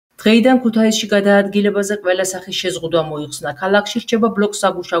დღეიდან ქუთაისში გადაადგილებაზე ყველა სახის შეზღუდვა მოიხსნა. ქალაქში რჩება ბლოკ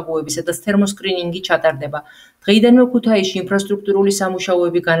საგუშაგოები, სადაც თერმოსკრინინგი ჩატარდება. დღეიდანვე ქუთაისში ინფრასტრუქტურული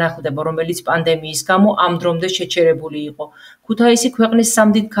სამუშაოები განახლდება, რომელიც პანდემიის გამო ამ დრომდე შეჩერებული იყო. ქუთაისი ქვეყნის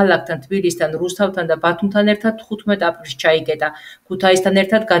სამდიდ ქალაქთან, თბილისთან, რუსთავთან და ბათუმთან ერთად 15 აპრილს ჩაიკეტა. ქუთაისთან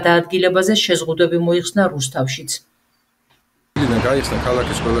ერთად გადაადგილებაზე შეზღუდვები მოიხსნა რუსთავშიც. გაიხსნა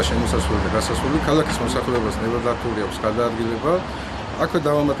ქალაქის ყველა შემოსასვლელი და გასასვლელი, ქალაქის მოსახლეობას ნებადართული აქვს გადაადგილება. აქვე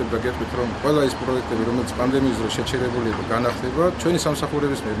დავამატებდა გეტყვით, რომ ყველა ის პროექტები, რომელიც პანდემიის დროს შეჩერებულია და განახლდება, ჩვენი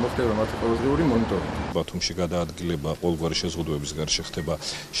სამსახურების მიერ მოხდება მათი ყოველდღიური მონიტორინგი. ბათუმში გადაადგილება ყოველგვარი შეზღუდვების გარშე ხდება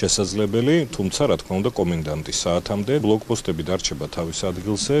შესაძლებელი, თუმცა რა თქმა უნდა კომენდანტის საათამდე ბლოკპოსტები დარჩება თავის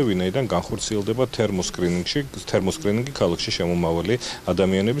ადგილზე, ვინაიდან განხორციელდება თერმოსკრინინგი ქალაქში შემომავალი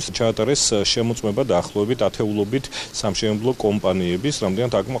ადამიანების. ჩაატარეს შემოწმება დაახლოებით ათეულობით სამშენებლო კომპანიების,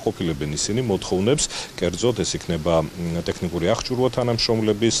 რამდენად აკმაყოფილებენ ისინი მოთხოვნებს, კერძოდ ეს იქნება ტექნიკური აღჭურვა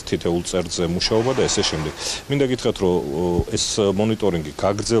თანამშრომლების, თითოეულ წერტზე მუშაობა და ესე შემდეგ. მინდა გითხრათ, რომ ეს მონიტორინგი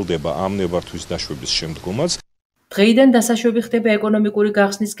გაგრძელდება ამ ნებართვის დაშვების შემდგომაც. დღეიდან დასაშვები ხდება ეკონომიკური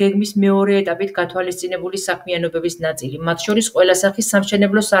გახსნის გეგმის მეორე ეტაპით გათვალისწინებული საქმიანობების ნაწილი, მათ შორის ყველა სახის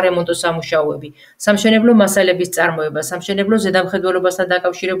სამშენებლო სარემონტო სამუშაოები, სამშენებლო მასალების წარმოება, სამშენებლო ზედამხედველობასთან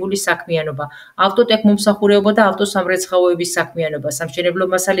დაკავშირებული საქმიანობა, ავტოტექმომსახურეობა და ავტოსამრეცხაოების საქმიანობა, სამშენებლო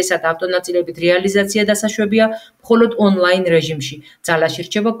მასალისა და ავტონაწილებით რეალიზაცია დასაშვებია მხოლოდ ონლაინ რეჟიმში. ძალაში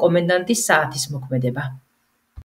რჩება კომენდანტის საათის მოქმედება.